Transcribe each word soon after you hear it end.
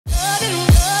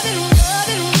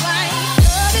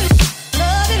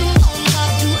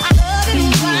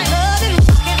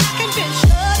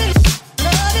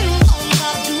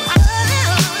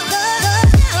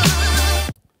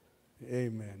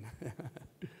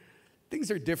things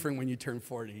are different when you turn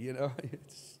 40, you know.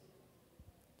 It's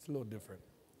a little different.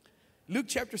 Luke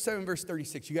chapter 7, verse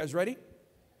 36. You guys ready? It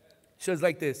says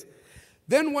like this.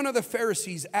 Then one of the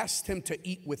Pharisees asked him to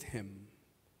eat with him.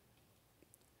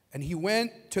 And he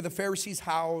went to the Pharisee's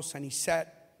house and he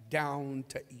sat down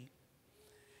to eat.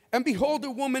 And behold,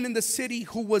 a woman in the city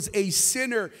who was a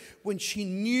sinner, when she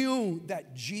knew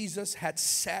that Jesus had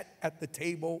sat at the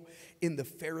table in the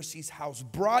Pharisee's house,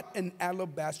 brought an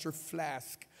alabaster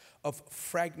flask of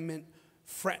fragrant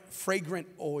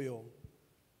oil.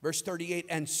 Verse 38,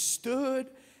 and stood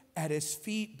at his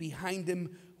feet behind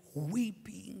him,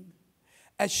 weeping.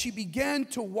 As she began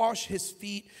to wash his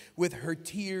feet with her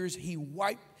tears,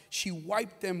 she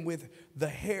wiped them with the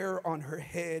hair on her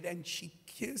head, and she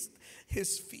kissed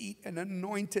his feet and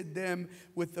anointed them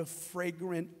with the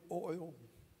fragrant oil.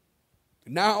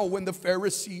 Now, when the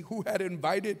Pharisee who had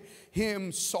invited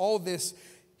him saw this,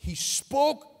 he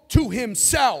spoke to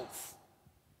himself,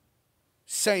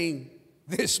 saying,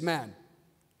 this man,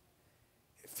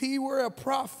 if he were a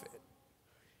prophet,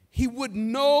 he would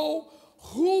know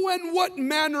who and what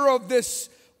manner of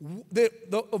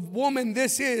the woman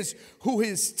this is who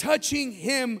is touching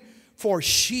him, for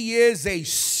she is a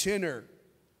sinner.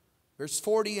 Verse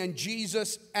 40, and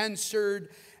Jesus answered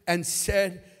and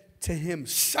said to him,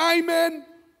 Simon,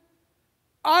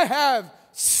 I have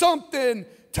something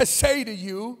to say to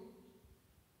you.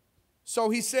 So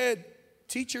he said,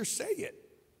 teacher, say it.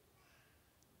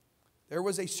 There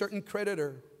was a certain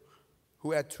creditor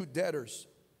who had 2 debtors.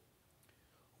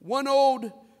 One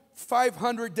owed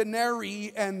 500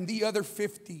 denarii and the other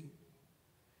 50.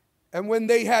 And when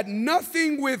they had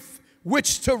nothing with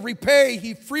which to repay,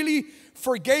 he freely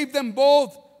forgave them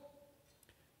both.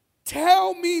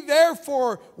 Tell me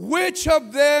therefore, which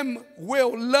of them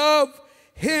will love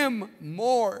him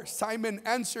more? Simon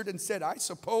answered and said, I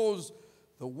suppose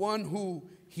the one who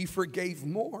he forgave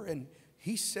more. And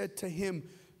he said to him,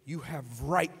 you have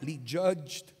rightly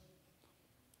judged.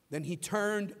 Then he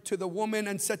turned to the woman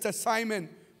and said to Simon,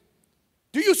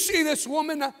 do you see this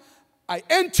woman? I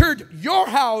entered your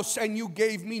house and you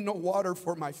gave me no water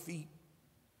for my feet.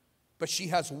 But she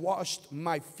has washed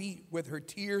my feet with her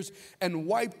tears and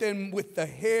wiped them with the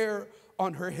hair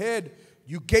on her head.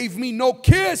 You gave me no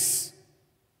kiss.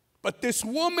 But this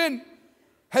woman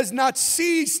has not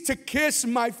ceased to kiss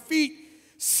my feet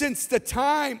since the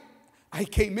time I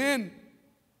came in.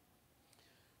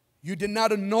 You did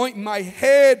not anoint my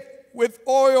head with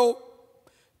oil,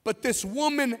 but this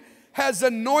woman has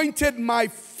anointed my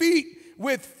feet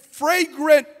with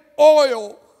fragrant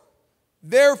oil.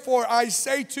 Therefore I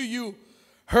say to you,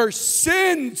 her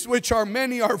sins, which are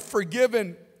many, are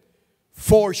forgiven,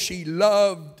 for she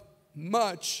loved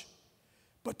much.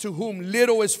 But to whom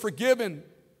little is forgiven,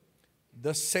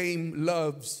 the same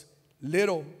loves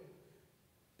little.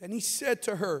 Then he said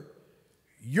to her,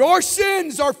 your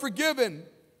sins are forgiven.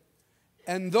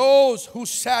 And those who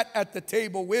sat at the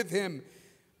table with him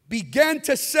began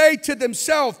to say to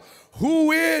themselves,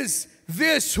 who is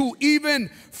this who even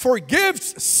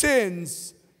forgives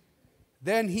sins?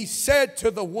 Then he said to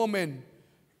the woman,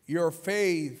 your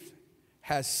faith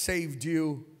has saved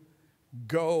you.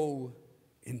 Go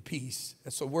in peace.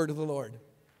 That's the word of the Lord.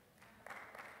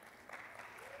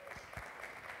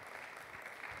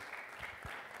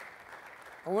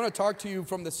 I want to talk to you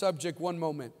from the subject, one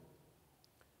moment.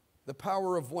 The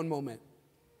power of one moment.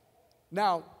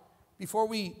 Now, before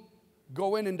we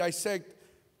go in and dissect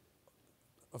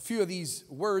a few of these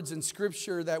words in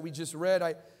Scripture that we just read,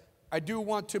 I do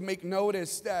want to make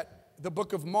notice that the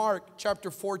book of Mark,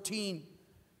 chapter 14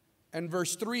 and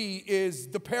verse 3 is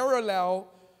the parallel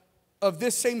of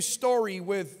this same story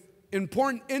with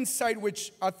important insight,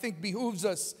 which I think behooves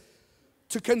us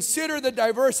to consider the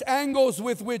diverse angles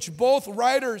with which both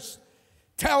writers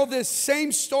tell this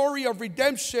same story of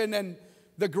redemption and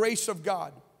the grace of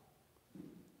God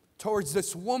towards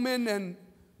this woman, and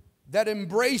that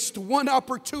embraced one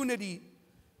opportunity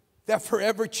that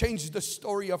forever changed the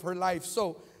story of her life.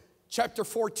 So chapter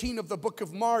 14 of the book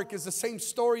of Mark is the same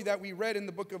story that we read in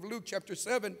the book of Luke chapter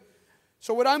 7.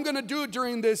 So what I'm going to do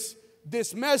during this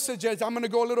message is I'm going to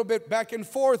go a little bit back and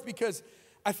forth, because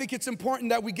I think it's important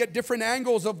that we get different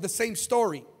angles of the same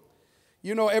story.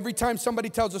 You know, every time somebody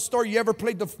tells a story, you ever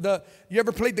played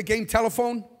the game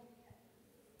telephone?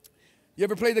 You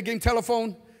ever played the game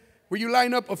telephone? Where you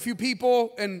line up a few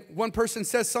people and one person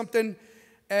says something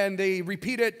and they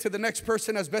repeat it to the next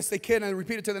person as best they can and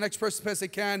repeat it to the next person as best they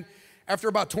can. After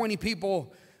about 20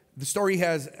 people, the story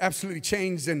has absolutely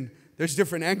changed and there's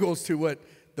different angles to what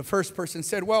the first person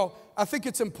said. Well, I think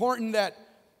it's important that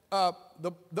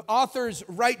the authors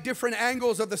write different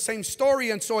angles of the same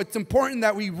story, and so it's important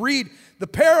that we read the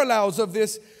parallels of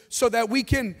this so that we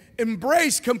can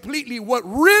embrace completely what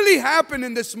really happened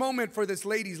in this moment for this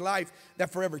lady's life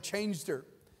that forever changed her.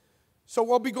 So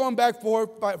we'll be going back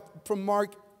from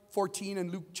Mark 14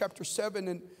 and Luke chapter 7,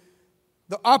 and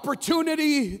the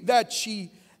opportunity that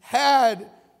she had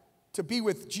to be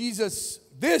with Jesus.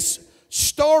 This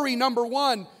story, number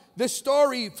one, this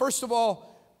story, first of all,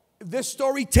 this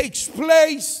story takes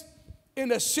place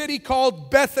in a city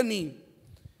called Bethany.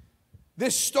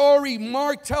 This story,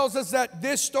 Mark tells us that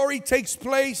this story takes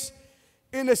place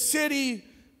in a city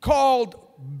called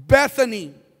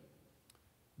Bethany.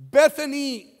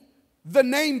 Bethany, the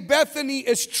name Bethany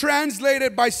is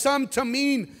translated by some to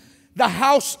mean the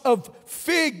house of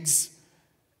figs,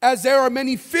 as there are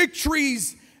many fig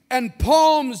trees and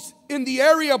palms in the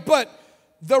area. But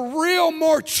the real,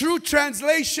 more true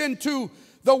translation to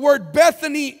the word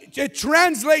Bethany, it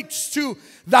translates to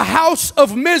the house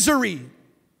of misery.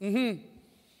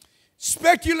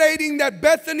 Speculating that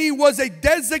Bethany was a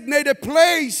designated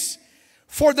place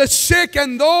for the sick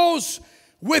and those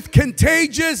with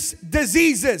contagious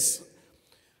diseases.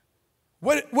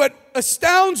 What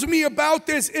astounds me about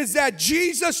this is that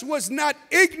Jesus was not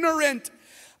ignorant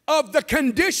of the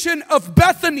condition of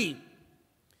Bethany.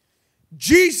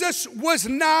 Jesus was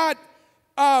not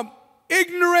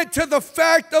ignorant to the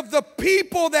fact of the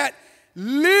people that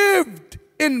lived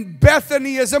in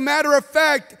Bethany. As a matter of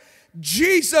fact,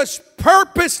 Jesus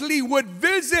purposely would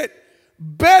visit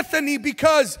Bethany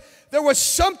because there was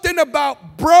something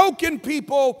about broken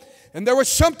people and there was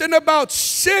something about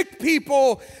sick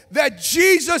people that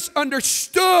Jesus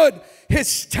understood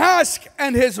his task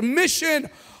and his mission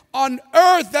on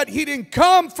earth, that he didn't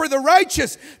come for the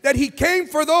righteous, that he came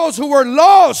for those who were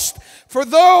lost, for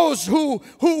those who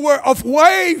were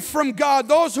away from God,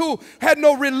 those who had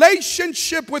no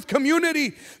relationship with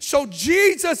community. So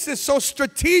Jesus is so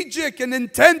strategic and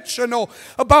intentional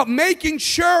about making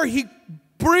sure he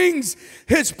brings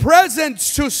his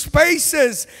presence to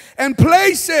spaces and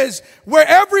places where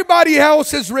everybody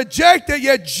else is rejected,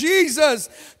 yet Jesus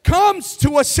comes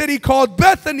to a city called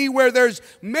Bethany where there's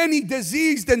many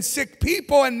diseased and sick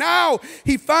people, and now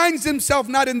he finds himself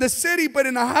not in the city but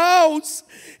in a house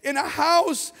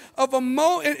of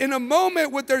in a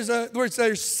moment where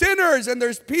there's sinners and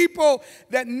there's people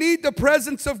that need the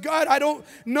presence of God. I don't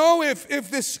know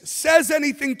if this says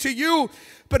anything to you,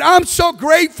 but I'm so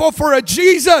grateful for a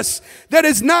Jesus that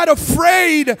is not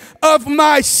afraid of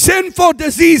my sinful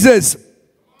diseases.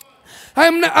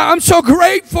 I'm so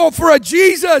grateful for a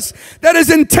Jesus that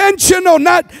is intentional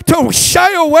not to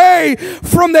shy away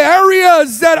from the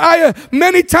areas that I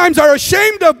many times are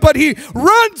ashamed of, but he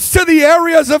runs to the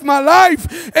areas of my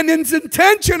life and is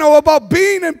intentional about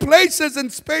being in places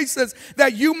and spaces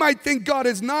that you might think God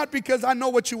is not, because I know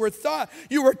what you were taught.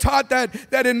 You were taught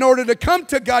that in order to come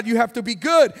to God, you have to be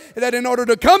good. That in order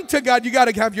to come to God, you got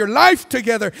to have your life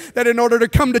together. That in order to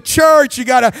come to church, you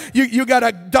got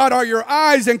to dot all your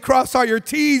I's and cross all your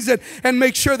T's and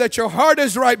make sure that your heart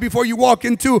is right before you walk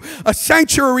into a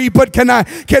sanctuary. But can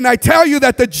I tell you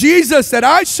that the Jesus that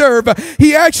I serve,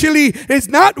 he actually is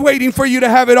not waiting for you to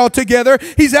have it all together.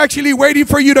 He's actually waiting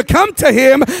for you to come to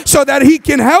him so that he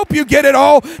can help you get it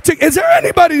all together. Is there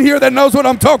anybody here that knows what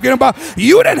I'm talking about?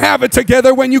 You didn't have it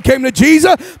together when you came to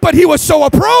Jesus, but he was so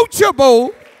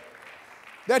approachable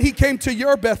that he came to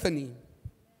your Bethany.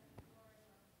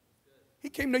 He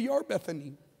came to your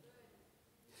Bethany.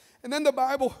 And then the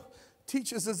Bible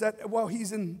teaches us that while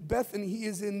he's in Bethany, he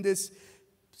is in this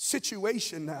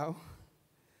situation now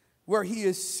where he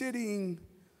is sitting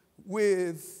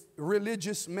with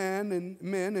religious men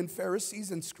and Pharisees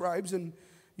and scribes and,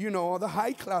 the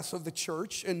high class of the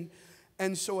church.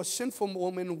 And so a sinful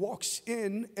woman walks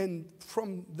in and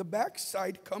from the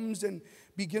backside comes and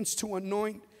begins to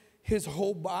anoint his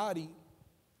whole body.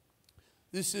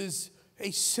 This is a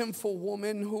sinful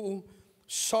woman who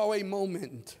saw a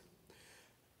moment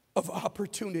of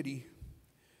opportunity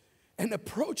and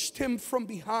approached him from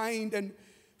behind and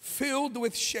filled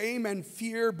with shame and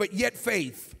fear, but yet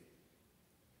faith.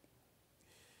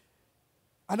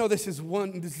 I know this is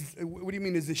what do you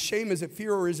mean? Is it shame? Is it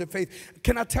fear? Or is it faith?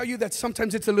 Can I tell you that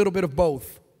sometimes it's a little bit of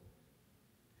both?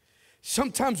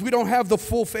 Sometimes we don't have the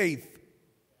full faith.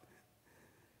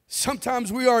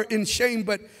 Sometimes we are in shame,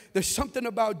 but there's something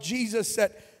about Jesus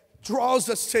that draws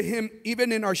us to him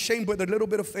even in our shame with a little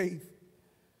bit of faith.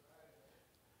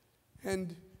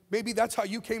 And maybe that's how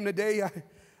you came today.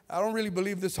 I don't really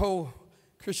believe this whole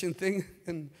Christian thing.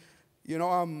 And,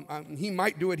 he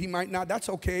might do it, he might not. That's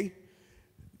okay.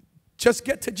 Just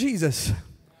get to Jesus.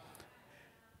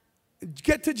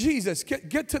 get to Jesus.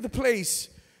 Get to the place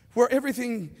where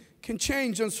everything can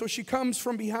change. And so she comes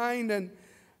from behind,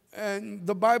 and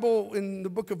the Bible in the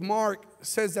book of Mark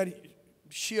says that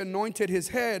she anointed his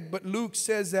head, but Luke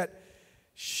says that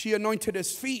she anointed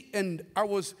his feet. And I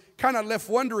was kind of left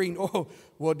wondering, oh,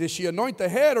 well, did she anoint the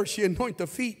head or she anoint the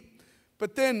feet?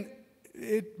 But then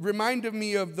it reminded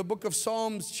me of the book of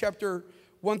Psalms, chapter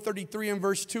 133 and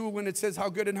verse 2, when it says how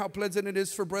good and how pleasant it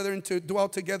is for brethren to dwell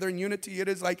together in unity. It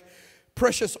is like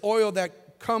precious oil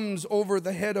that comes over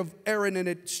the head of Aaron, and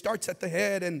it starts at the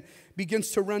head and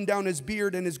begins to run down his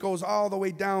beard, and it goes all the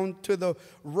way down to the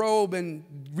robe and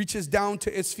reaches down to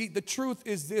his feet. The truth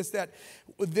is this, that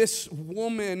this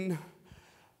woman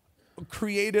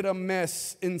created a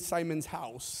mess in Simon's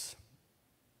house.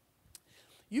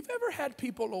 You've ever had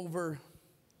people over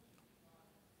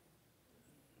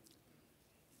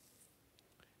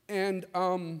and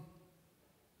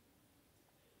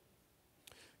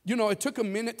it took a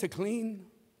minute to clean,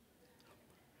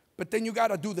 but then you got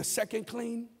to do the second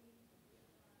clean.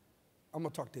 I'm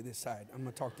going to talk to this side.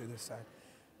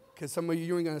 Because some of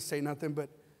you ain't going to say nothing, but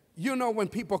when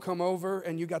people come over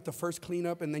and you got the first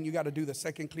cleanup and then you got to do the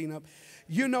second cleanup,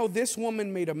 this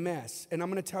woman made a mess. And I'm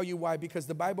going to tell you why, because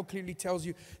the Bible clearly tells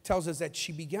us that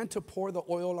she began to pour the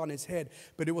oil on his head,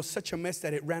 but it was such a mess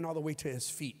that it ran all the way to his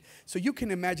feet. So you can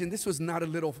imagine this was not a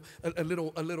little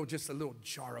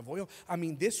jar of oil. I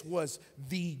mean, this was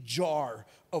the jar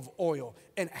of oil.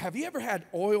 And have you ever had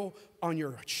oil on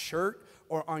your shirt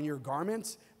or on your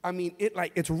garments? I mean,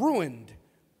 it's ruined.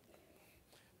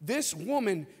 This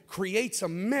woman creates a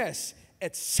mess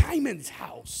at Simon's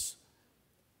house.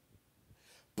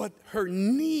 But her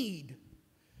need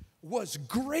was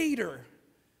greater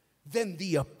than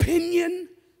the opinion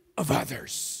of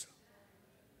others.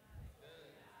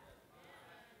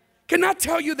 Can I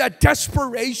tell you that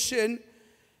desperation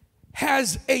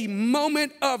has a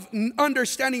moment of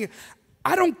understanding?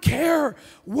 I don't care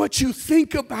what you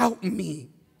think about me.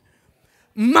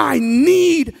 My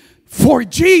need for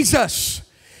Jesus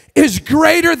is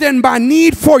greater than my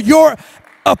need for your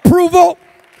approval,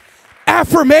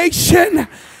 affirmation.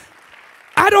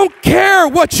 I don't care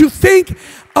what you think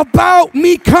about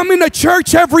me coming to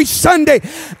church every Sunday.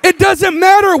 It doesn't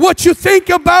matter what you think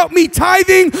about me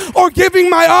tithing or giving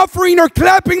my offering or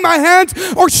clapping my hands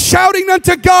or shouting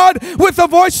unto God with a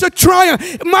voice of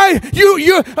triumph. My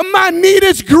need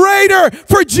is greater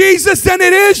for Jesus than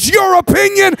it is your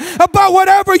opinion about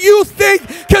whatever you think,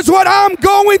 because what I'm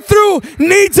going through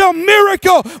needs a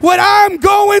miracle. What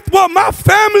my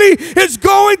family is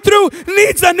going through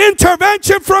needs an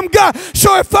intervention from God.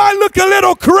 So if I look a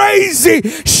little crazy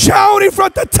shouting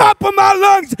from the top of my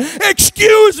lungs,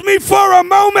 excuse me for a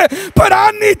moment, but I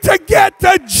need to get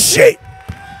to G.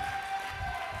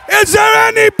 Is there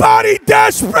anybody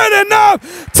desperate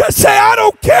enough to say, I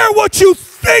don't care what you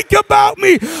think about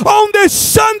me on this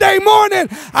Sunday morning?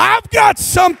 I've got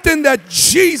something that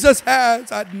Jesus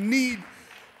has. I need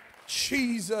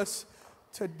Jesus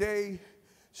today.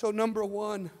 So number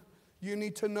one, you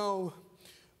need to know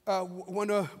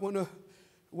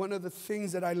one of the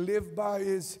things that I live by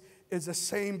is a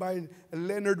saying by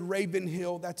Leonard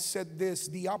Ravenhill that said this: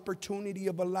 the opportunity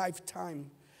of a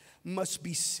lifetime must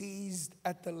be seized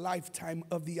at the lifetime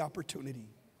of the opportunity.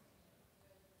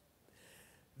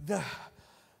 The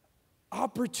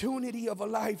opportunity of a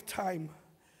lifetime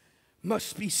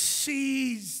must be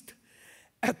seized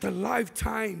at the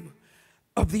lifetime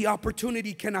of the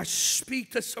opportunity. Can I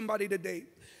speak to somebody today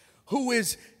who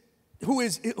is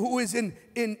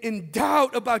in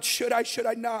doubt about should I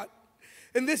not?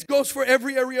 And this goes for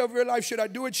every area of your life. Should I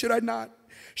do it? Should I not?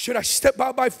 Should I step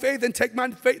out by faith and take my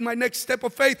next step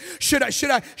of faith? Should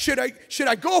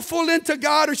I go full into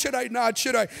God, or should I not?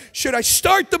 Should I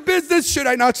start the business? Should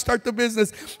I not start the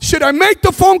business? Should I make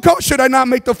the phone call? Should I not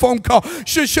make the phone call?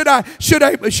 Should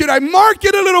I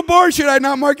market a little more? Should I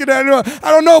not market it?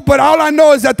 I don't know, but all I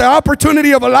know is that the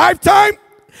opportunity of a lifetime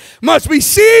must be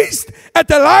seized at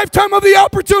the lifetime of the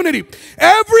opportunity.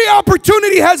 Every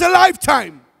opportunity has a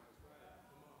lifetime.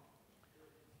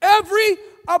 Every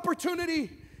opportunity,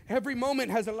 every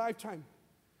moment has a lifetime.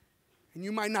 And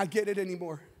you might not get it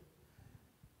anymore.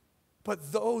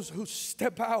 But those who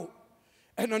step out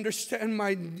and understand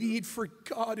my need for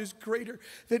God is greater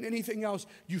than anything else,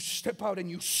 you step out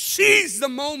and you seize the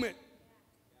moment.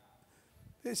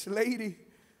 This lady,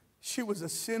 she was a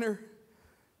sinner.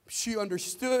 She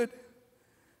understood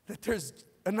that there's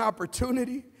an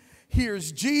opportunity.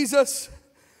 Here's Jesus.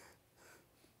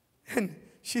 And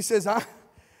she says,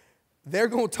 they're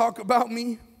going to talk about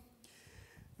me.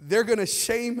 They're going to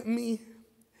shame me.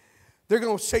 They're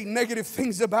going to say negative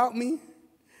things about me.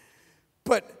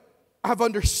 But I've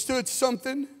understood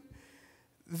something,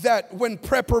 that when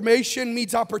preparation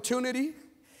meets opportunity,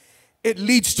 it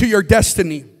leads to your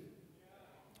destiny.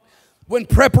 When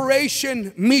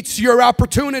preparation meets your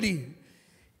opportunity,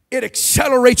 it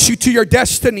accelerates you to your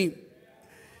destiny.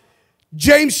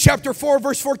 James chapter 4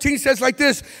 verse 14 says like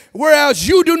this, whereas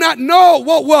you do not know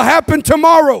what will happen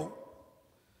tomorrow.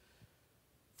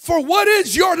 For what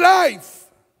is your life?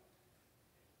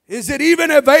 Is it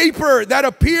even a vapor that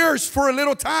appears for a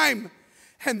little time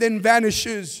and then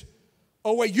vanishes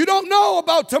away? You don't know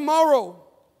about tomorrow,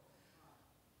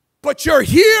 but you're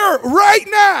here right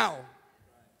now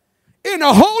in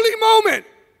a holy moment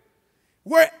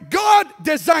where God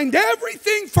designed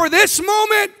everything for this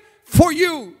moment for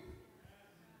you.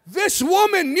 This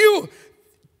woman knew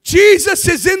Jesus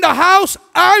is in the house,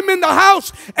 I'm in the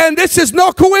house, and this is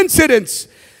no coincidence.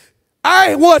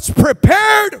 I was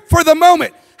prepared for the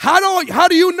moment. How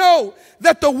do you know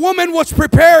that the woman was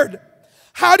prepared?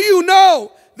 How do you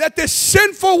know that this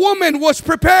sinful woman was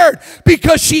prepared?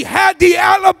 Because she had the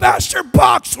alabaster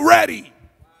box ready.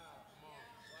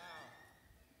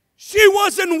 She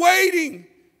wasn't waiting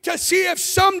to see if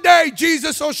someday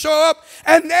Jesus will show up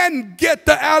and then get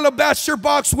the alabaster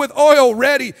box with oil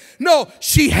ready. No,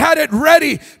 she had it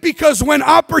ready because when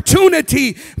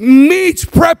opportunity meets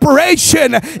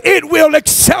preparation, it will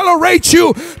accelerate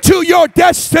you to your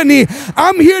destiny.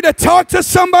 I'm here to talk to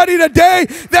somebody today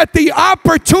that the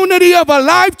opportunity of a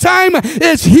lifetime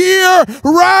is here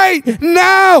right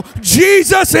now.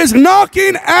 Jesus is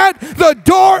knocking at the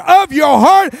door of your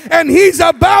heart and he's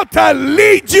about to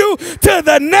lead you to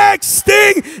the next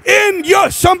thing in your...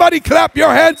 Somebody clap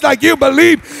your hands like you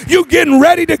believe you're getting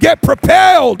ready to get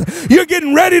propelled. You're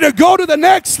getting ready to go to the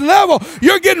next level.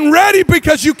 You're getting ready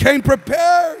because you came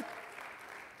prepared.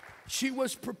 She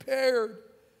was prepared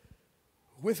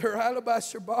with her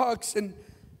alabaster box, and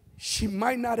she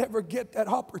might not ever get that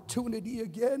opportunity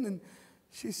again. And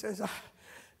she says,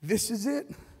 this is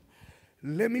it.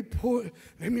 Let me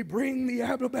bring the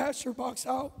alabaster box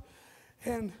out.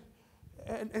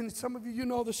 And some of you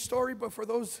know the story, but for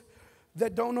those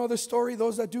that don't know the story,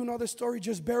 those that do know the story,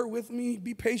 just bear with me,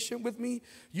 be patient with me.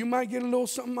 You might get a little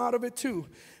something out of it too.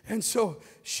 And so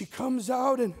she comes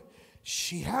out and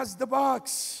she has the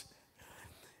box.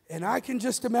 And I can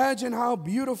just imagine how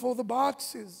beautiful the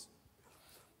box is.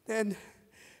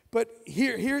 But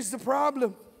here's the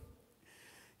problem.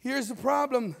 Here's the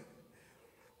problem.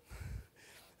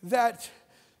 That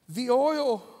the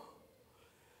oil,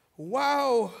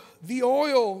 wow, the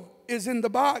oil is in the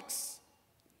box,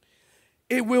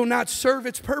 it will not serve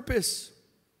its purpose.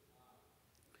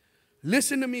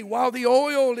 Listen to me, while the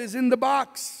oil is in the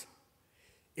box,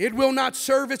 it will not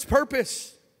serve its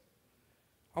purpose.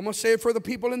 I'm going to say it for the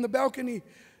people in the balcony.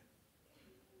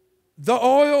 The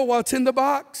oil, while it's in the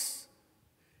box,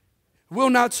 will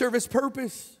not serve its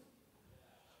purpose.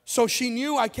 So she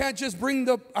knew, I can't just bring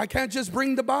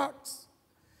the box.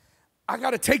 I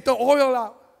got to take the oil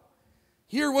out.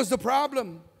 Here was the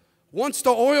problem. Once the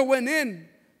oil went in,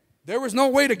 there was no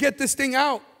way to get this thing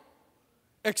out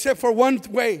except for one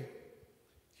way.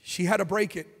 She had to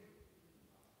break it.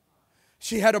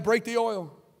 She had to break the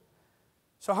oil.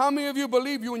 So how many of you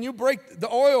believe when you break the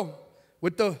oil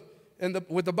with the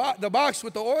box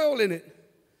with the oil in it,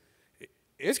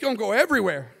 it's going to go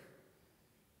everywhere.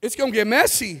 It's going to get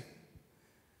messy.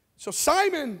 So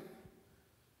Simon,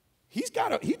 he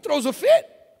throws a fit.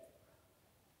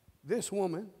 This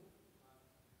woman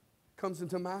comes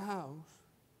into my house.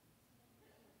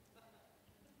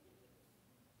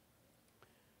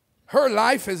 Her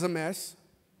life is a mess.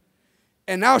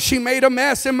 And now she made a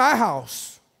mess in my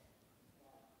house.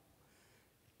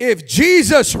 If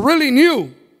Jesus really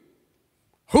knew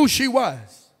who she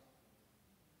was,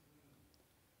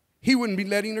 he wouldn't be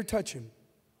letting her touch him.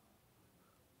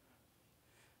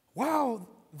 While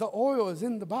the oil is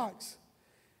in the box,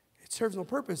 it serves no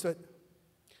purpose. But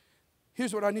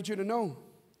here's what I need you to know.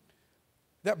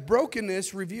 That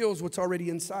brokenness reveals what's already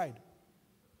inside.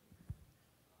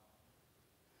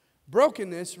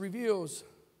 Brokenness reveals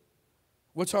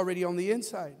what's already on the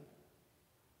inside.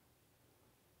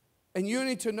 And you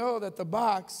need to know that the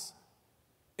box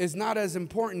is not as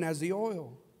important as the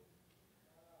oil.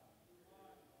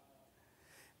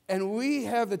 And we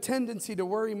have the tendency to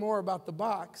worry more about the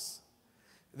box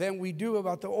than we do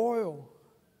about the oil.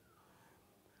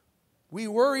 We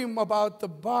worry about the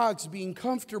box being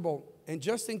comfortable. And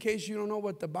just in case you don't know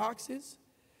what the box is,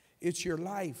 it's your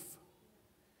life.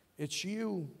 It's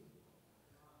you.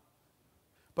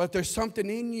 But there's something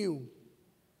in you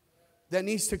that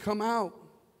needs to come out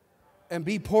and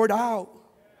be poured out.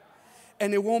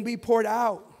 And it won't be poured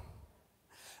out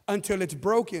until it's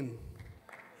broken.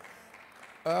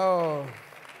 Oh.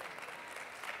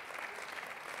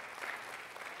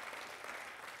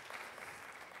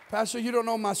 Pastor, you don't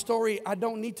know my story. I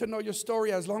don't need to know your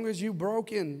story as long as you're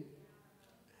broken.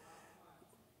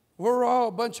 We're all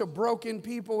a bunch of broken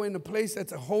people in a place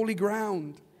that's a holy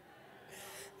ground.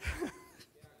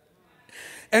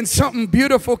 And something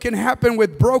beautiful can happen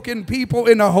with broken people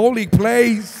in a holy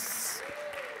place.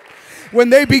 When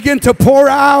they begin to pour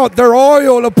out their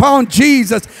oil upon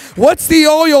Jesus. What's the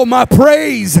oil? My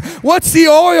praise. What's the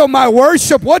oil? My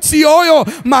worship. What's the oil?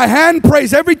 My hand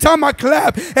praise. Every time I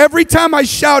clap, every time I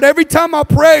shout, every time I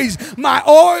praise, my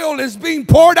oil is being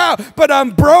poured out. But I'm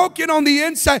broken on the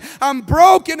inside. I'm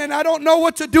broken and I don't know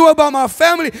what to do about my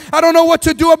family. I don't know what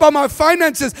to do about my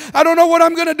finances. I don't know what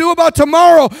I'm going to do about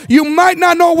tomorrow. You might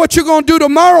not know what you're going to do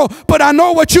tomorrow, but I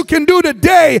know what you can do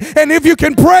today. And if you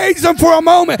can praise Him for a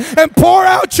moment and pour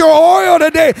out your oil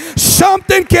today,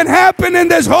 something can happen in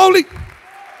this holy.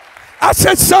 I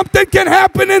said something can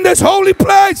happen in this holy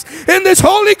place, in this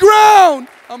holy ground.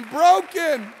 I'm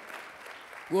broken.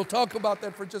 We'll talk about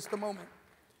that for just a moment.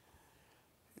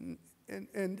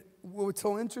 And what's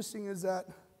so interesting is that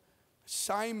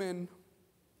Simon's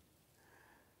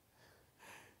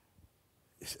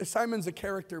a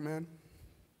character, man.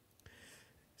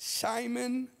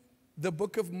 Simon, the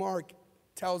book of Mark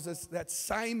tells us that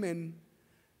Simon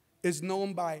is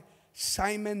known by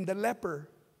Simon the leper.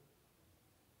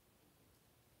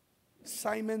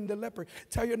 Simon the leper.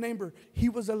 Tell your neighbor, he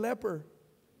was a leper.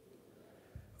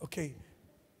 Okay,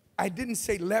 I didn't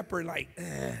say leper like,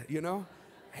 you know.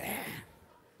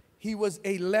 He was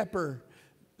a leper.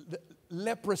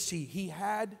 Leprosy. He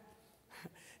had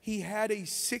a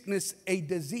sickness, a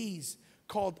disease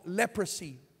called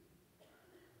leprosy.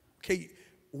 Okay,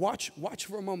 watch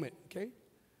for a moment, okay?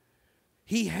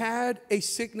 He had a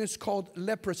sickness called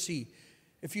leprosy.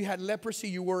 If you had leprosy,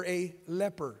 you were a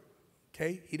leper,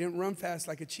 okay? He didn't run fast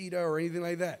like a cheetah or anything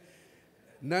like that.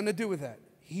 Nothing to do with that.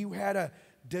 He had a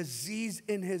disease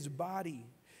in his body.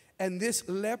 And this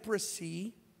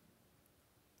leprosy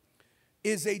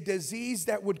is a disease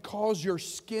that would cause your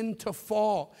skin to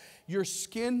fall. Your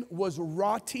skin was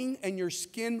rotting and your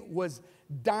skin was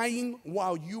dying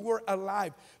while you were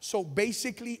alive. So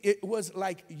basically it was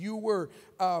like you were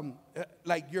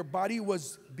like your body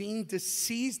was being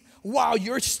diseased while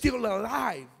you're still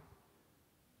alive.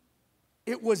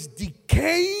 It was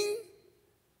decaying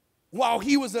while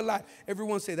he was alive.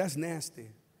 Everyone say that's nasty.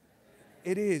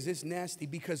 It is. It's nasty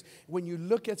because when you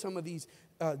look at some of these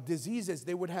diseases,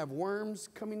 they would have worms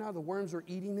coming out. The worms were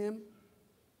eating him.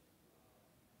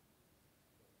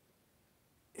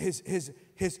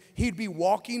 He'd be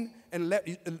walking, and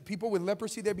people with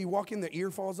leprosy, they'd be walking, their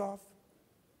ear falls off.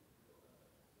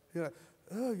 You're like,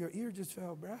 oh, your ear just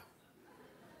fell, bro.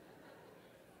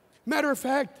 Matter of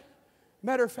fact,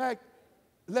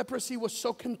 leprosy was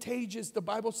so contagious. The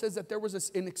Bible says that there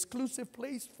was an exclusive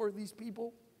place for these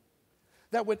people.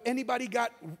 That when anybody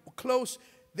got close,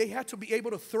 they had to be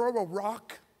able to throw a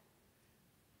rock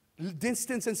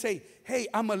distance and say, hey,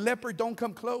 I'm a leper, don't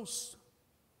come close.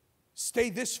 Stay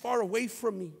this far away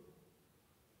from me.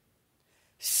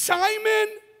 Simon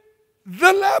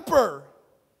the leper.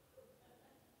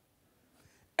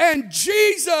 And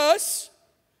Jesus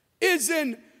is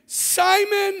in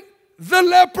Simon the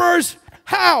leper's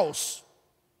house.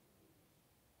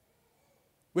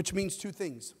 Which means two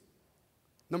things.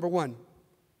 Number one,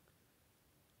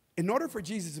 in order for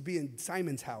Jesus to be in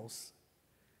Simon's house,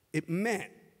 it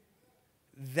meant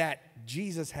that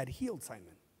Jesus had healed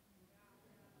Simon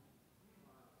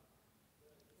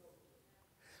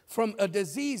from a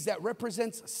disease that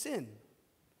represents sin.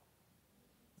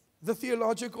 The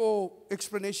theological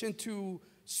explanation to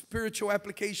spiritual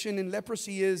application in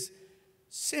leprosy is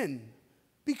sin.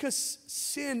 Because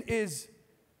sin is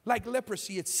like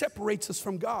leprosy, it separates us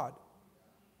from God.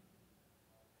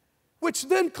 Which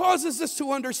then causes us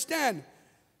to understand,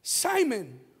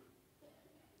 Simon,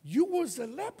 you was a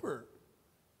leper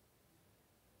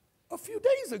a few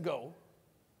days ago.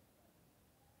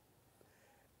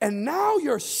 And now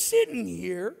you're sitting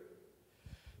here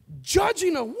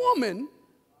judging a woman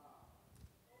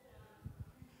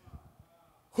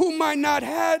who might not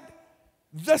have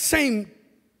the same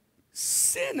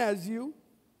sin as you,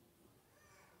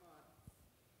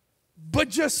 but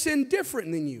just sin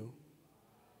different than you.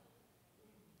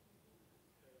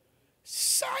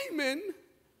 Simon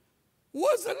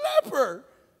was a leper.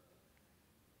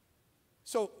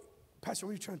 So, Pastor,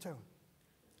 what are you trying to tell him?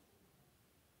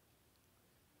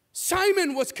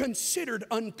 Simon was considered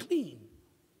unclean.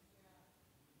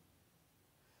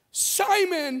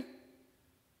 Simon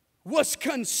was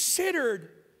considered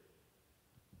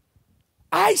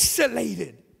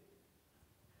isolated.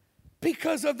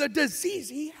 because of the disease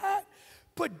he had.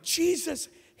 But Jesus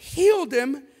healed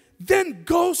him, then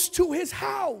goes to his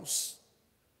house.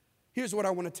 Here's what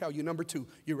I want to tell you. Number 2,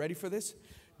 you ready for this?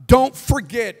 Don't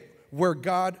forget where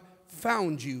God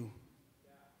found you.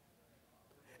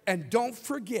 And don't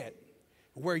forget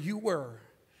where you were,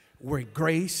 where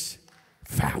grace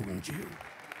found you.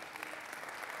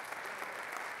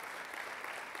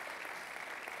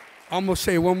 I'm going to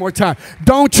say it one more time.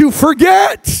 Don't you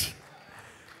forget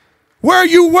where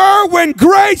you were when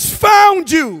grace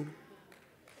found you.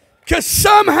 Because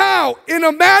somehow, in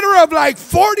a matter of like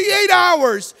 48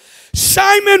 hours,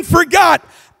 Simon forgot,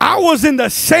 I was in the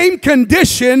same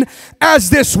condition as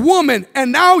this woman.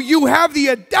 And now you have the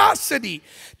audacity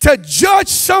to judge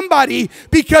somebody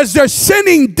because they're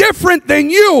sinning different than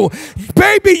you.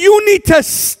 Baby, you need to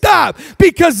stop,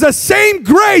 because the same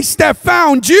grace that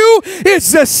found you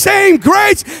is the same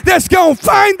grace that's going to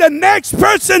find the next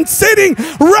person sitting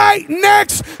right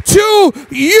next to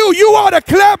you. You ought to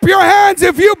clap your hands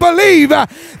if you believe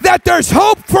that there's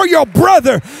hope for your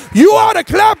brother. You ought to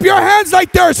clap your hands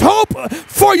like there's hope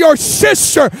for your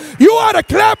sister. You ought to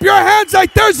clap your hands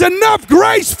like there's enough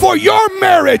grace for your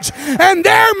marriage and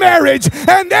their marriage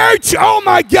and their oh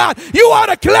my God, you ought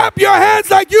to clap your hands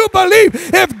like you believe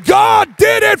if God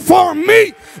did it for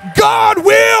me, God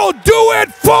will do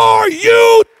it for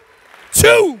you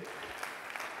too.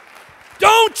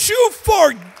 Don't you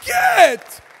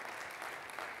forget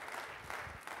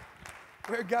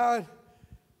where God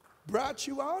brought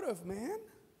you out of, man.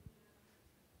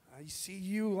 I see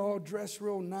you all dressed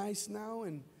real nice now,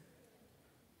 and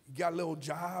you got a little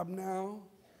job now.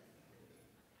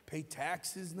 Pay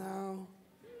taxes now.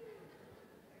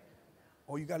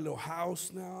 Oh, you got a little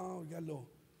house now. You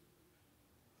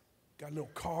got a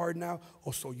little car now.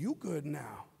 Oh, so you good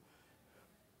now.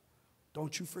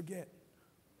 Don't you forget.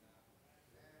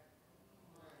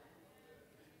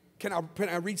 Can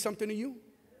I read something to you?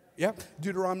 Yeah?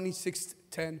 Deuteronomy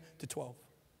 6:10-12.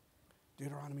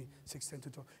 Deuteronomy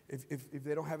 6:10-12. If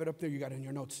they don't have it up there, you got it in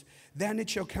your notes. Then it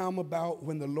shall come about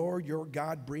when the Lord your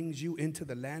God brings you into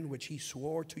the land which he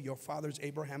swore to your fathers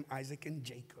Abraham, Isaac, and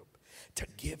Jacob to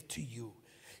give to you.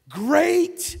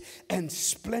 Great and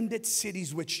splendid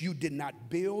cities which you did not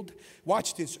build.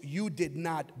 Watch this. You did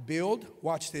not build.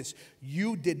 Watch this.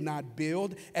 You did not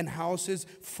build. And houses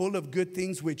full of good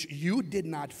things which you did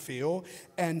not fill.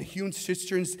 And hewn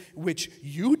cisterns which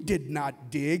you did not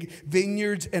dig.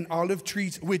 Vineyards and olive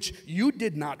trees which you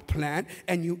did not plant.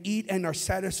 And you eat and are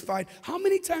satisfied. How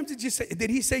many times did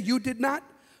he say you did not?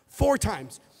 4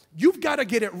 times. You've got to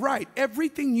get it right.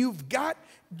 Everything you've got,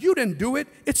 you didn't do it.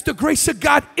 It's the grace of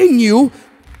God in you.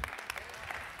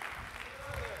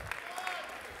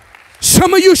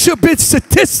 Some of you should be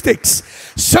statistics.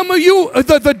 Some of you,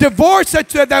 the divorce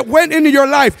that went into your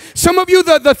life. Some of you,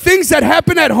 the things that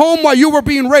happened at home while you were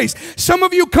being raised. Some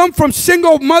of you come from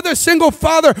single mother, single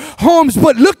father homes.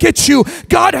 But look at you.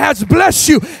 God has blessed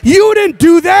you. You didn't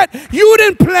do that. You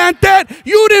didn't plant that.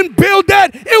 You didn't build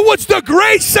that. It was the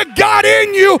grace of God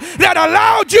in you that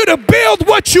allowed you to build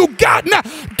what you got. Now,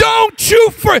 don't you,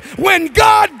 when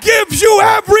God gives you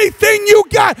everything you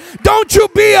got, don't you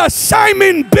be a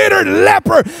Simon bitter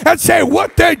leper and say,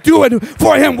 what they doing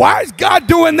for him? Why is God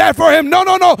doing that for him? No.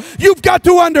 You've got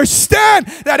to understand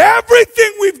that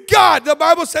everything we've got, the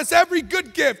Bible says every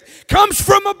good gift comes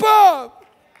from above.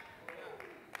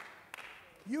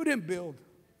 You didn't build.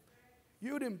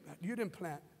 You didn't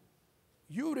plant.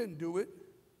 You didn't do it.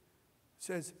 It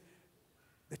says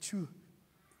that you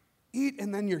eat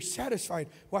and then you're satisfied.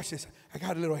 Watch this. I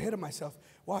got a little ahead of myself.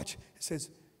 Watch. It says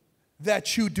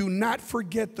that you do not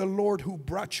forget the Lord who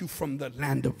brought you from the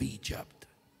land of Egypt,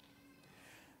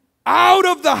 out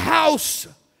of the house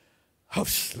of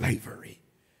slavery.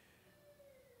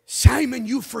 Simon,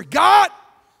 you forgot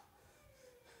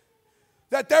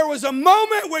that there was a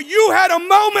moment where you had a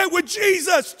moment with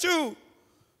Jesus too.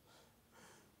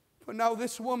 But now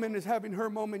this woman is having her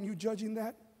moment. You judging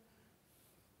that?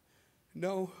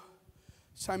 No.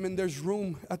 Simon, there's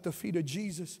room at the feet of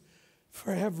Jesus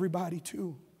for everybody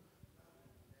too.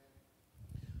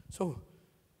 So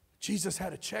Jesus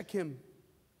had to check him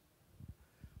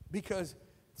because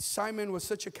Simon was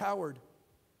such a coward.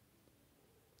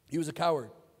 He was a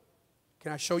coward.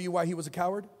 Can I show you why he was a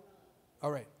coward?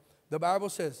 All right. The Bible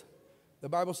says,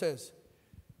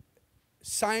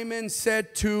 Simon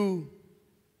said to,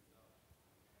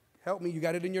 help me, you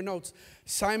got it in your notes.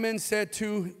 Simon said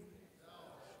to,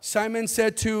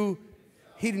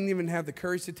 he didn't even have the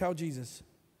courage to tell Jesus.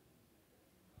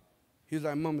 He was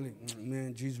like mumbling,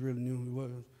 man, Jesus really knew who he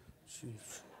was.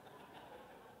 Jeez.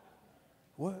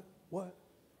 What?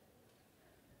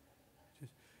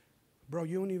 Bro,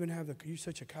 you don't even have you're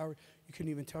such a coward. You couldn't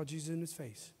even tell Jesus in his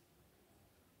face.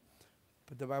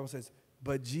 But the Bible says,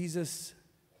 but Jesus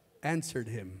answered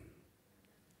him.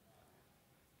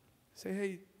 Say,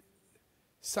 hey,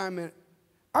 Simon,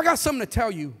 I got something to tell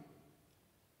you.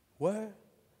 What?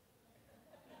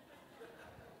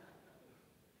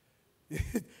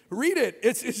 Read it.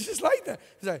 It's just like that.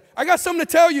 It's like, I got something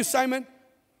to tell you, Simon.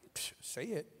 Say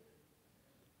it.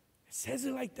 It says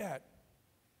it like that.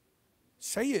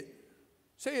 Say it.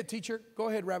 Say it, teacher. Go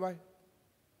ahead, Rabbi.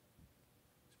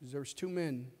 There's two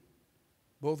men.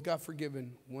 Both got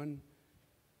forgiven. One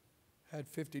had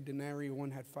 50 denarii, one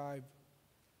had 5.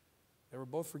 They were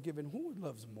both forgiven. Who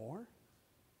loves more?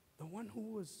 The one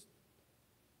who was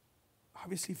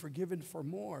obviously forgiven for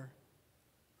more.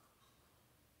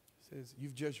 Says,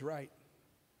 you've judged right.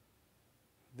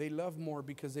 They love more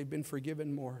because they've been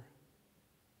forgiven more.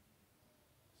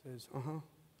 Says,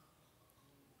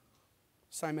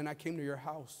 Simon, I came to your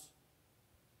house.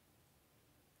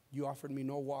 You offered me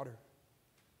no water.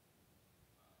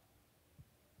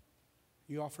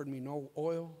 You offered me no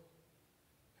oil,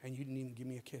 and you didn't even give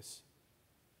me a kiss.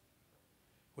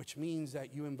 Which means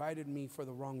that you invited me for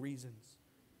the wrong reasons.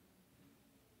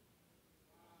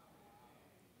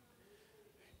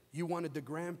 You wanted the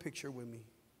grand picture with me.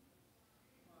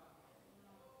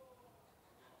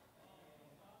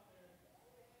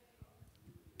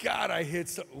 God, I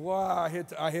hit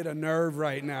a nerve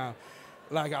right now.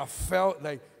 Like I felt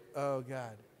like, oh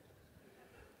God.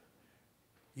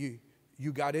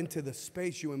 You got into the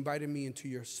space, you invited me into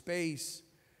your space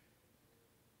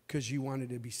because you wanted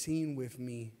to be seen with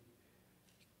me,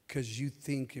 because you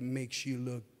think it makes you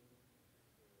look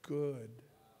good.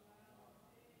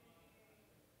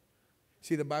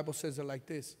 See, the Bible says it like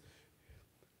this.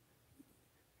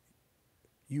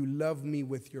 You love me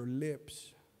with your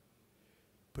lips,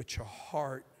 but your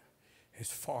heart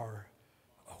is far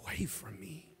away from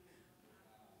me.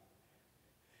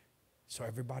 So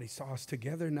everybody saw us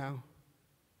together now.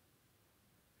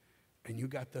 And you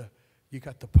got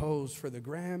the pose for the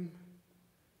gram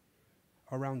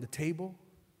around the table.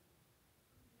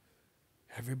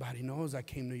 Everybody knows I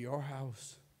came to your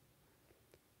house.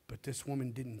 But this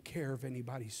woman didn't care if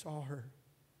anybody saw her,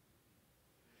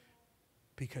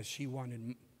 because she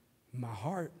wanted my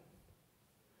heart.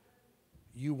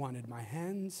 You wanted my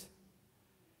hands,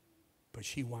 but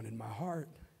she wanted my heart.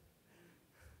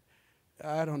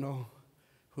 I don't know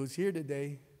who's here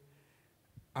today.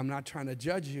 I'm not trying to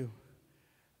judge you.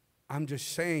 I'm just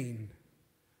saying,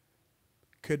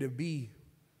 could it be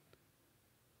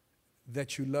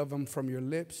that you love him from your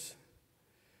lips,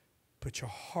 but your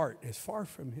heart is far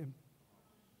from him?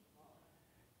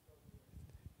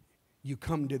 You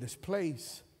come to this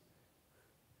place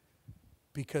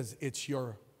because it's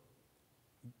your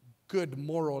good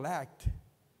moral act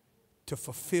to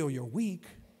fulfill your week.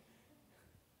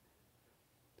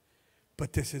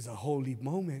 But this is a holy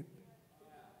moment.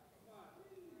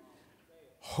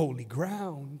 Holy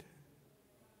ground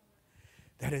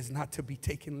that is not to be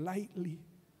taken lightly.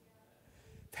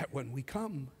 That when we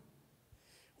come,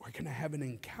 we're going to have an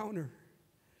encounter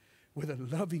with a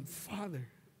loving Father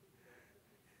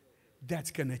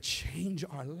that's going to change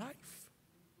our life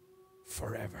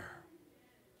forever.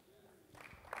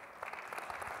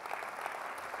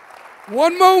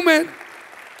 One moment.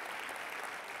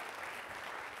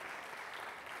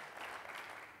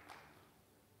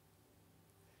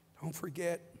 Don't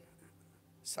forget,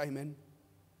 Simon,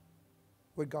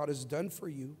 what God has done for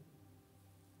you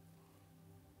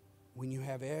when you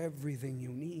have everything you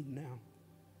need now.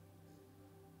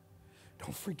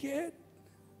 Don't forget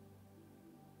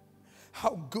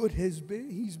how good he's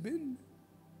been.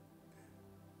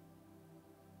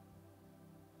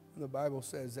 The Bible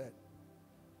says that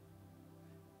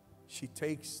she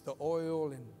takes the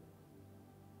oil, and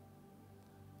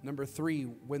number 3,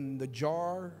 when the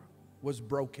jar was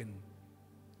broken,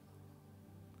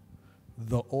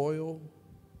 the oil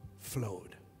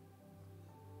flowed.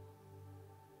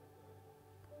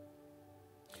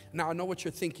 Now, I know what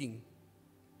you're thinking.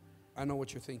 I know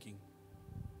what you're thinking.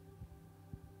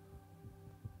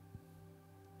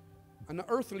 In the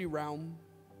earthly realm,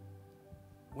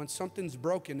 when something's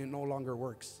broken, it no longer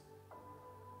works.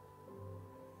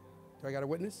 Do I got a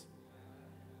witness?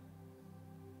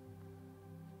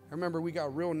 I remember we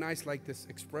got real nice, like this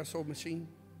espresso machine.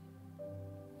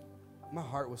 My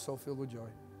heart was so filled with joy.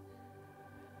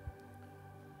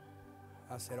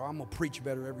 I said, I'm going to preach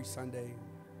better every Sunday.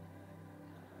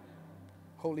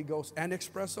 Holy Ghost and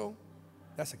espresso,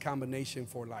 that's a combination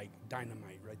for like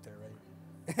dynamite right there,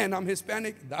 right? And I'm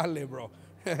Hispanic, dale, bro.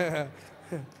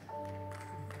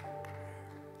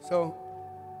 So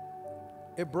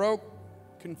it broke.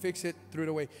 couldn't fix it, threw it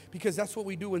away. Because that's what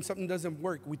we do when something doesn't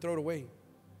work. We throw it away.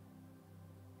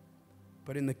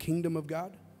 But in the kingdom of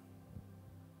God,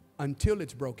 until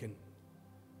it's broken,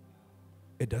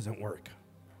 it doesn't work.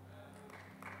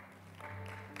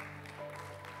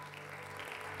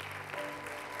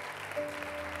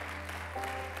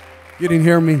 You didn't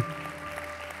hear me.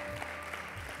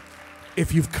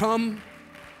 If you've come,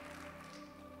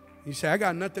 you say, I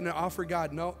got nothing to offer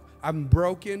God. No, I'm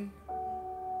broken.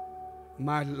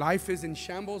 My life is in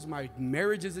shambles. My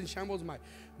marriage is in shambles. My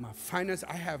finance,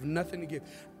 I have nothing to give.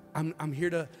 I'm here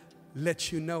to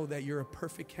let you know that you're a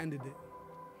perfect candidate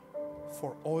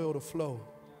for oil to flow.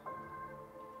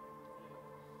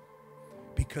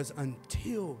 Because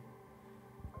until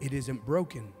it isn't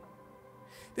broken.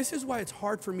 This is why it's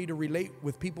hard for me to relate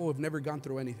with people who have never gone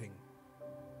through anything.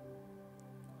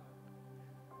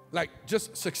 Like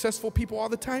just successful people all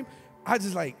the time. I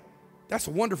just like, that's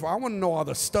wonderful. I want to know all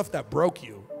the stuff that broke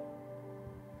you.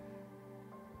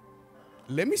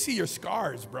 Let me see your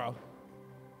scars, bro.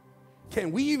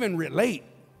 Can we even relate?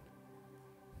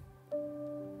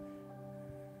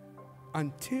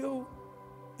 Until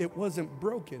it wasn't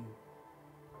broken,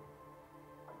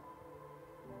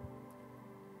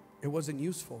 it wasn't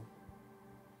useful.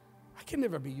 I can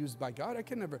never be used by God. I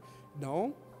can never.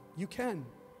 No, you can.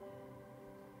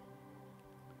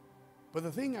 But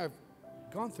the thing I've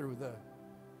gone through,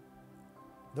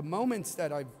 the moments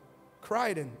that I've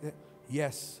cried and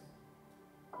yes,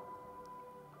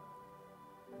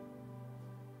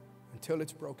 until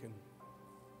it's broken,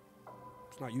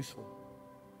 it's not useful.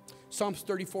 Psalms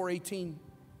 34:18.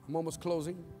 I'm almost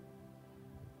closing.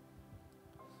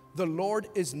 The Lord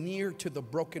is near to the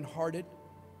brokenhearted.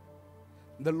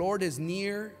 The Lord is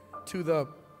near to the,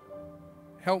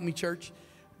 help me church,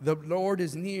 the Lord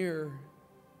is near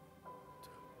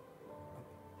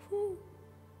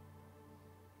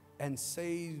and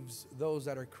saves those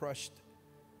that are crushed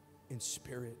in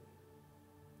spirit.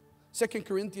 2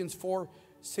 Corinthians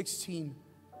 4:16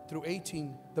 through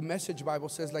 18, the Message Bible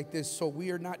says like this, so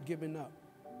we are not giving up.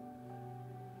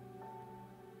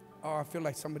 Oh, I feel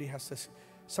like somebody has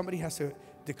to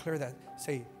declare that.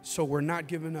 Say, so we're not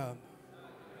giving up.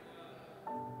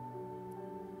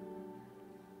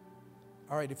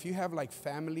 All right, if you have like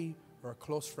family or a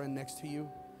close friend next to you,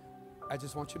 I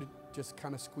just want you to just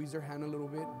kind of squeeze their hand a little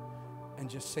bit and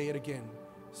just say it again.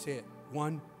 Say it.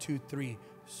 1, 2, 3.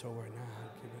 So we're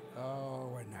not giving up. Oh,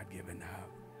 we're not giving up.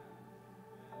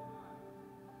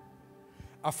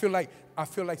 I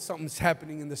feel like something's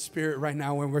happening in the spirit right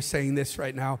now when we're saying this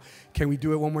right now. Can we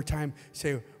do it one more time?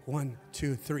 Say 1,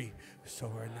 2, 3. So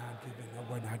we're not giving up.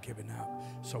 We're not giving up.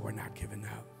 So we're not giving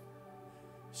up.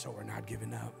 So we're not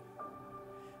giving up.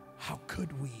 How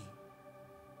could we?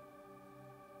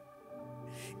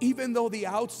 Even though the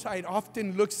outside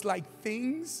often looks like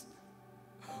things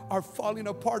are falling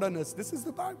apart on us. This is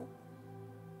the Bible.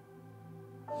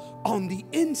 On the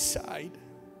inside,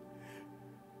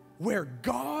 where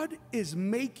God is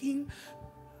making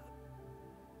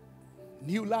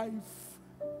new life.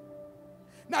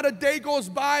 Not a day goes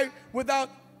by without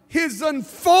His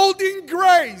unfolding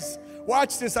grace.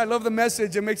 Watch this. I love the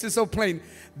message. It makes it so plain.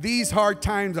 These hard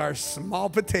times are small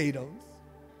potatoes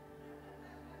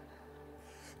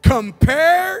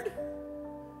compared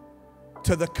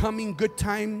to the coming good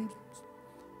times,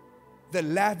 the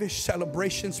lavish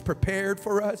celebrations prepared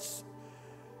for us.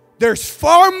 There's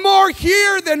far more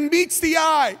here than meets the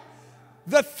eye.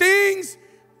 The things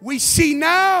we see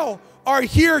now are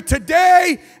here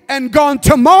today and gone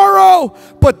tomorrow,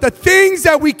 but the things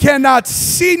that we cannot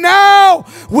see now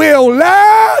will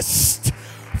last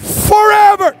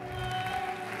forever.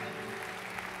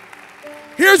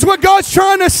 Here's what God's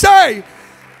trying to say.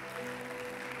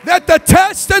 That the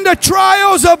tests and the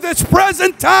trials of this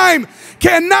present time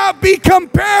cannot be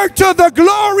compared to the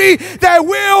glory that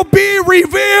will be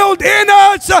revealed in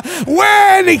us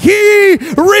when He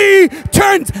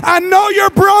returns. I know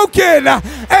you're broken,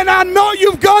 and I know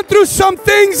you've gone through some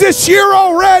things this year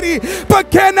already, but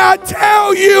can I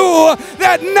tell you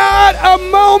that not a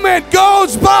moment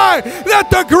goes by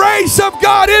that the grace of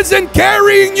God isn't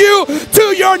carrying you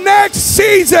to your next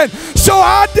season. So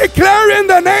I declare in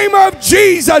the name of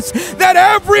Jesus that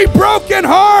every broken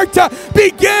heart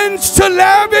begins to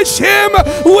lavish Him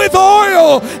with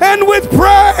oil and with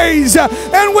praise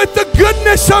and with the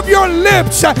goodness of your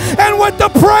lips and with the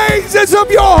praises of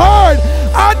your heart.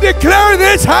 I declare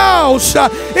this house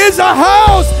is a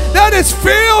house that is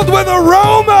filled with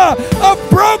aroma of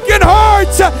broken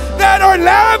hearts that are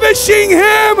lavishing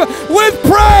Him with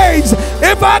praise.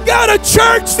 If I got a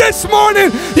church this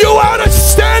morning, you ought to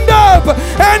stand up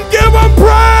and give Him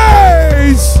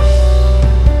praise.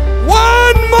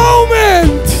 One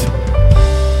moment.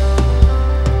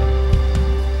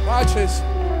 Watch this.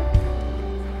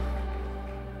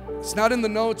 It's not in the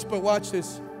notes, but watch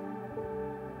this.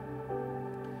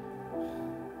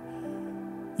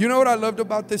 You know what I loved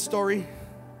about this story?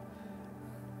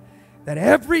 That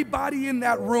everybody in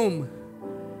that room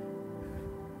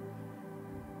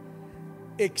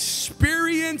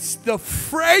experienced the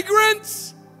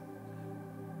fragrance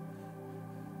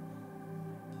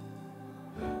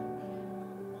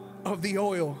of the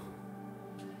oil.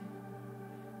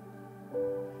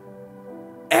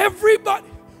 Everybody.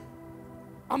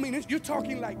 I mean, you're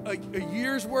talking like a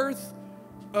year's worth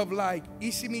of like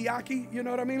isimiyaki, you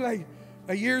know what I mean? Like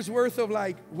a year's worth of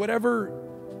like whatever,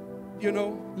 you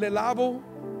know, lelabo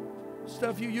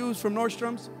stuff you use from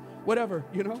Nordstrom's, whatever,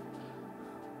 you know?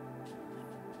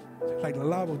 Like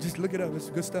lelabo, just look it up, it's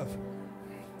good stuff.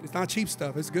 It's not cheap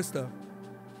stuff, it's good stuff.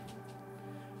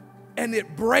 And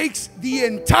it breaks, the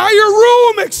entire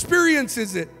room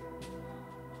experiences it.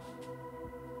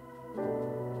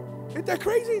 Isn't that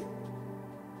crazy?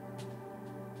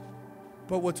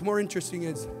 But what's more interesting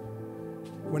is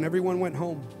when everyone went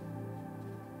home,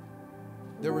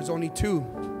 there was only 2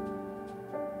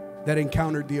 that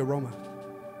encountered the aroma.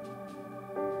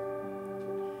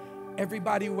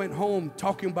 Everybody went home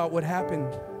talking about what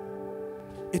happened.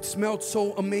 It smelled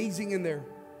so amazing in there.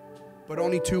 But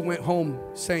only 2 went home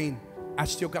saying, I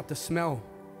still got the smell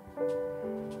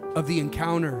of the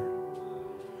encounter.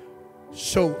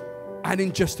 So I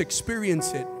didn't just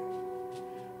experience it,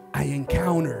 I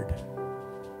encountered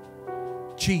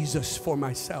Jesus for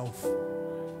myself.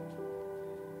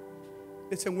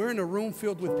 Listen, we're in a room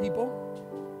filled with people,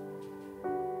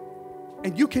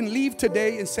 and you can leave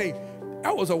today and say,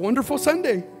 that was a wonderful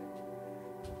Sunday.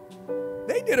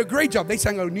 They did a great job. They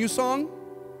sang a new song.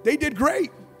 They did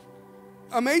great.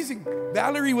 Amazing.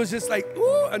 Valerie was just like,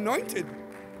 ooh, anointed.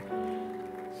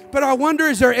 But I wonder,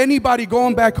 is there anybody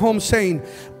going back home saying,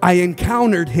 I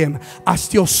encountered him. I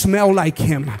still smell like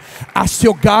him. I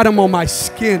still got him on my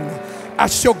skin. I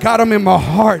still got him in my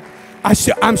heart.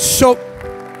 I'm so...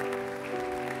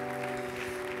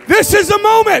 This is a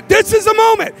moment. This is a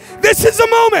moment. This is a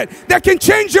moment that can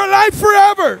change your life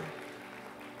forever.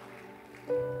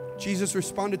 Jesus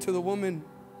responded to the woman,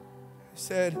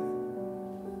 said,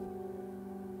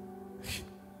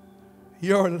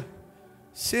 your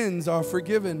sins are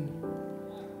forgiven.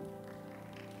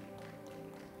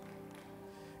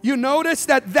 You notice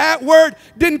that word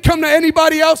didn't come to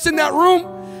anybody else in that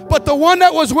room, but the one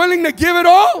that was willing to give it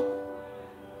all.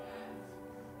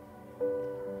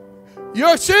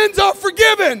 Your sins are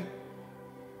forgiven.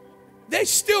 They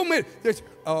still made,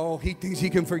 oh, he thinks he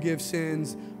can forgive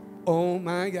sins. Oh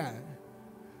my God.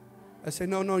 I said,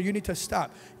 no, you need to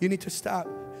stop. You need to stop.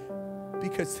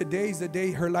 Because today's the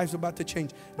day her life's about to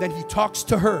change. Then he talks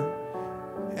to her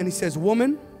and he says,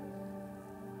 woman,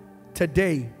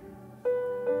 today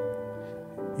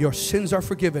your sins are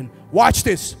forgiven. Watch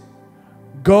this.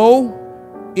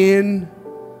 Go in.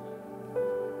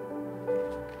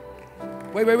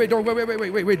 Wait,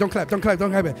 don't clap.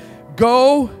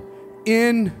 Go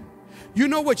in. You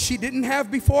know what she didn't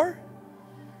have before?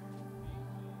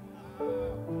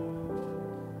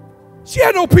 She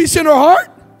had no peace in her heart.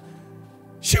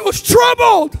 She was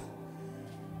troubled.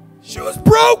 She was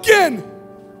broken.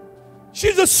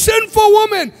 She's a sinful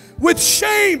woman with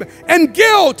shame and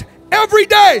guilt every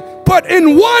day. But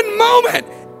in one moment,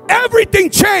 everything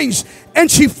changed,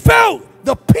 and she felt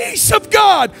the peace of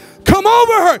God come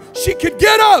over her. She could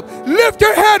get up, lift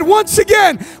her head once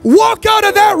again, walk out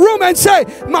of that room and say,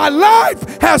 my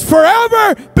life has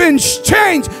forever been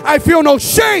changed. I feel no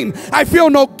shame. I feel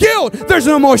no guilt. There's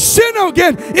no more sin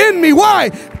again in me.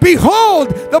 Why? Behold,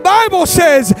 the Bible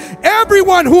says,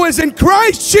 everyone who is in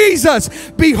Christ Jesus,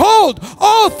 behold,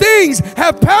 all things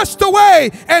have passed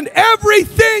away and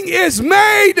everything is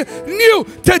made new.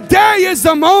 Today is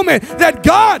the moment that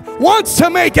God wants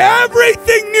to make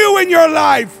everything new in your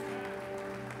life.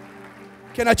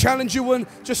 Can I challenge you one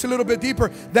just a little bit deeper?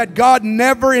 That God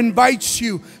never invites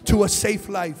you to a safe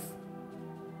life.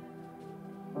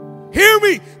 Hear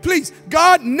me, please.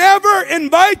 God never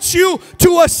invites you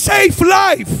to a safe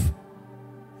life.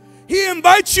 He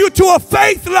invites you to a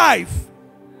faith life.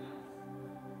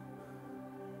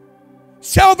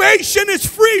 Salvation is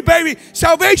free, baby.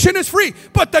 Salvation is free.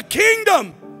 But the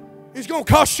kingdom is going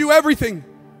to cost you everything.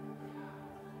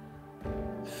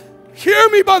 Hear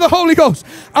me by the Holy Ghost.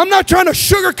 I'm not trying to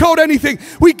sugarcoat anything.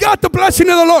 We got the blessing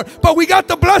of the Lord, but we got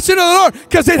the blessing of the Lord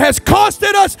because it has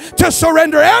costed us to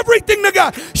surrender everything to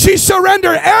God. She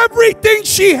surrendered everything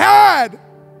she had.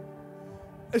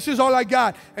 This is all I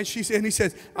got. And he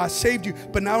says, I saved you,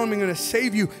 but not only am I going to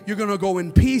save you, you're going to go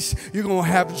in peace. You're going to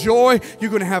have joy. You're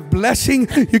going to have blessing.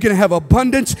 You're going to have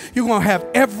abundance. You're going to have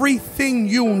everything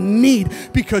you need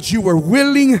because you were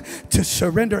willing to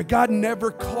surrender. God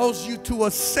never calls you to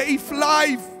a safe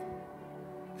life.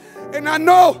 And I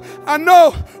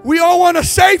know, we all want a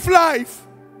safe life.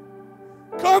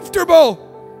 Comfortable.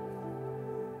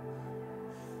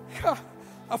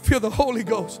 I feel the Holy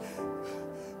Ghost.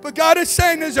 But God is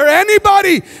saying, is there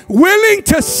anybody willing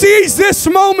to seize this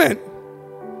moment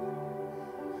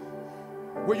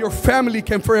where your family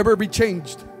can forever be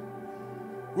changed?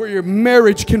 Where your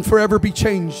marriage can forever be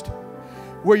changed?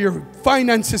 Where your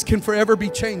finances can forever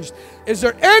be changed? Is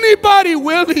there anybody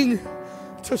willing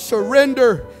to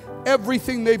surrender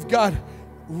everything they've got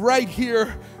right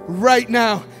here, right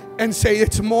now, and say,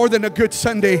 it's more than a good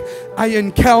Sunday. I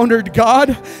encountered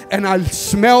God and I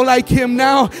smell like Him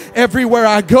now. Everywhere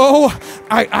I go,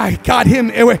 I got Him.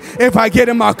 If I get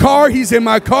in my car, He's in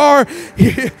my car.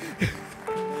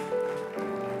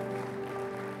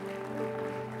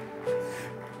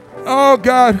 Oh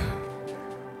God.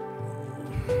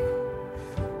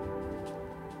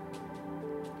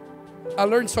 I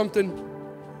learned something.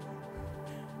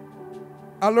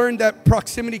 I learned that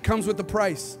proximity comes with a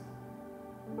price.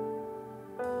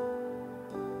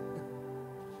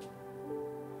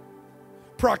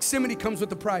 Proximity comes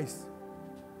with a price.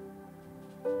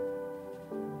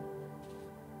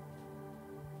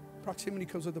 Proximity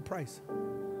comes with a price.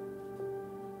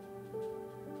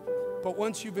 But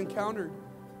once you've encountered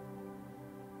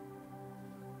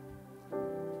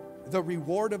the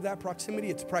reward of that proximity,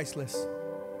 it's priceless.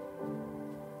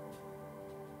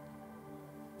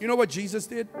 You know what Jesus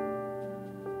did?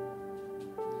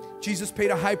 Jesus paid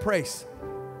a high price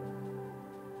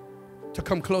to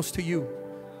come close to you.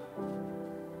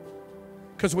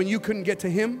 Because when you couldn't get to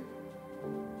Him,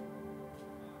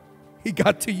 He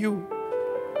got to you.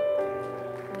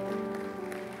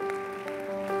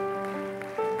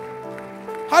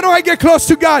 How do I get close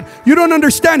to God? You don't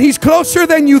understand. He's closer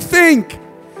than you think.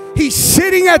 He's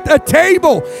sitting at the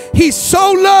table. He's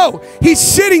so low. He's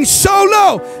sitting so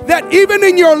low that even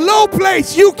in your low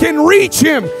place, you can reach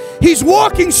Him. He's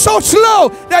walking so slow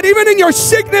that even in your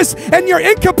sickness and your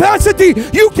incapacity,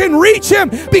 you can reach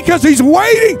Him because He's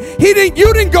waiting.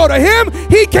 You didn't go to Him.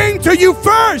 He came to you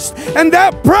first. And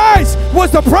that price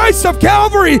was the price of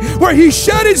Calvary, where He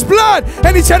shed His blood.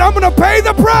 And He said, I'm going to pay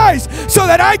the price so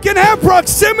that I can have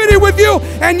proximity with you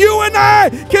and you and I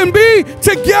can be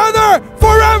together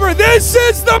forever. This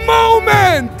is the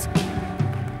moment.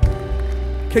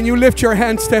 Can you lift your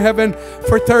hands to heaven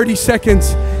for 30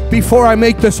 seconds? Before I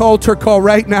make this altar call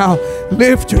right now,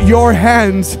 lift your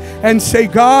hands and say,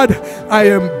 God, I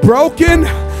am broken.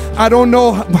 I don't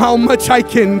know how much I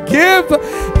can give.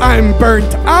 I'm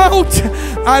burnt out.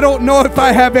 I don't know if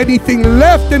I have anything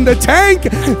left in the tank.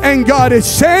 And God is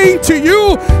saying to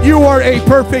you, you are a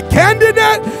perfect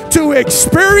candidate to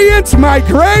experience my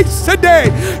grace today.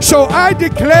 So I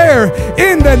declare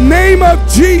in the name of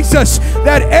Jesus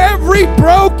that every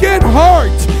broken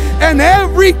heart and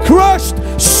every crushed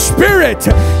spirit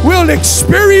will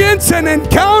experience an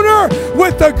encounter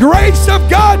with the grace of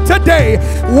God today.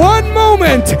 One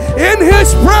moment in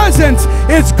His presence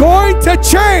is going to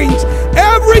change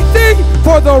everything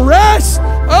for the rest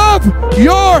of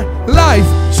your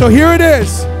life. So here it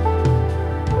is.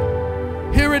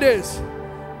 Here it is.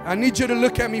 I need you to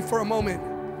look at me for a moment.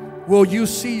 Will you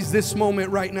seize this moment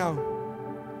right now?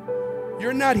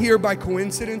 You're not here by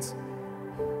coincidence.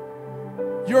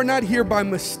 You're not here by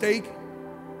mistake.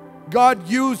 God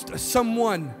used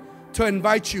someone to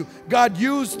invite you. God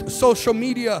used social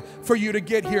media for you to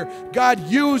get here. God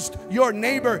used your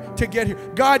neighbor to get here.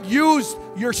 God used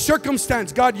your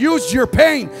circumstance. God used your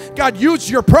pain. God used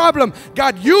your problem.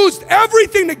 God used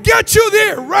everything to get you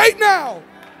there right now.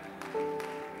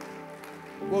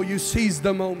 Will you seize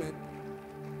the moment?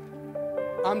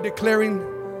 I'm declaring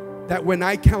that when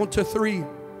I count to 3,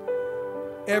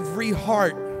 every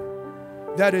heart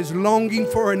that is longing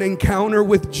for an encounter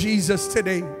with Jesus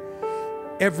today,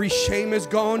 every shame is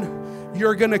gone.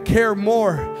 You're going to care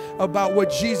more about what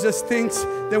Jesus thinks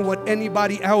than what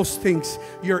anybody else thinks.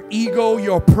 Your ego,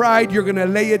 your pride, you're going to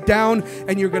lay it down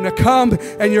and you're going to come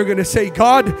and you're going to say,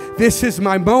 God, this is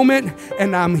my moment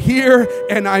and I'm here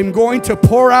and I'm going to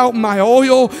pour out my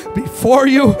oil before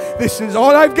you. This is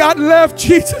all I've got left,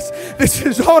 Jesus. This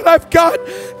is all I've got.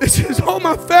 This is all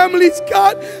my family's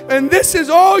got. And this is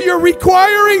all you're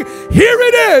requiring. Here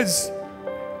it is.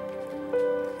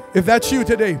 If that's you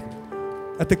today,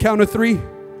 at the count of 3,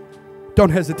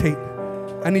 don't hesitate.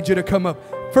 I need you to come up.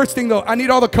 First thing though, I need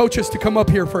all the coaches to come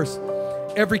up here first.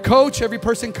 Every coach, every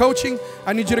person coaching,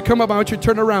 I need you to come up. I want you to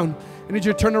turn around. I need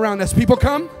you to turn around. As people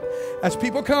come,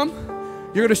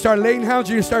 you're going to start laying hands.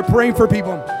 You're going to start praying for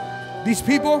people. These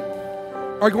people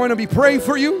are going to be praying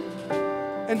for you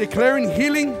and declaring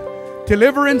healing,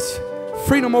 deliverance,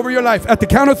 freedom over your life. At the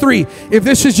count of 3, if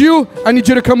this is you, I need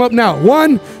you to come up now.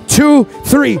 1, 2,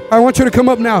 3. I want you to come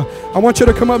up now. I want you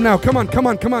to come up now. Come on, come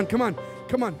on, come on, come on,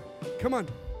 come on, come on.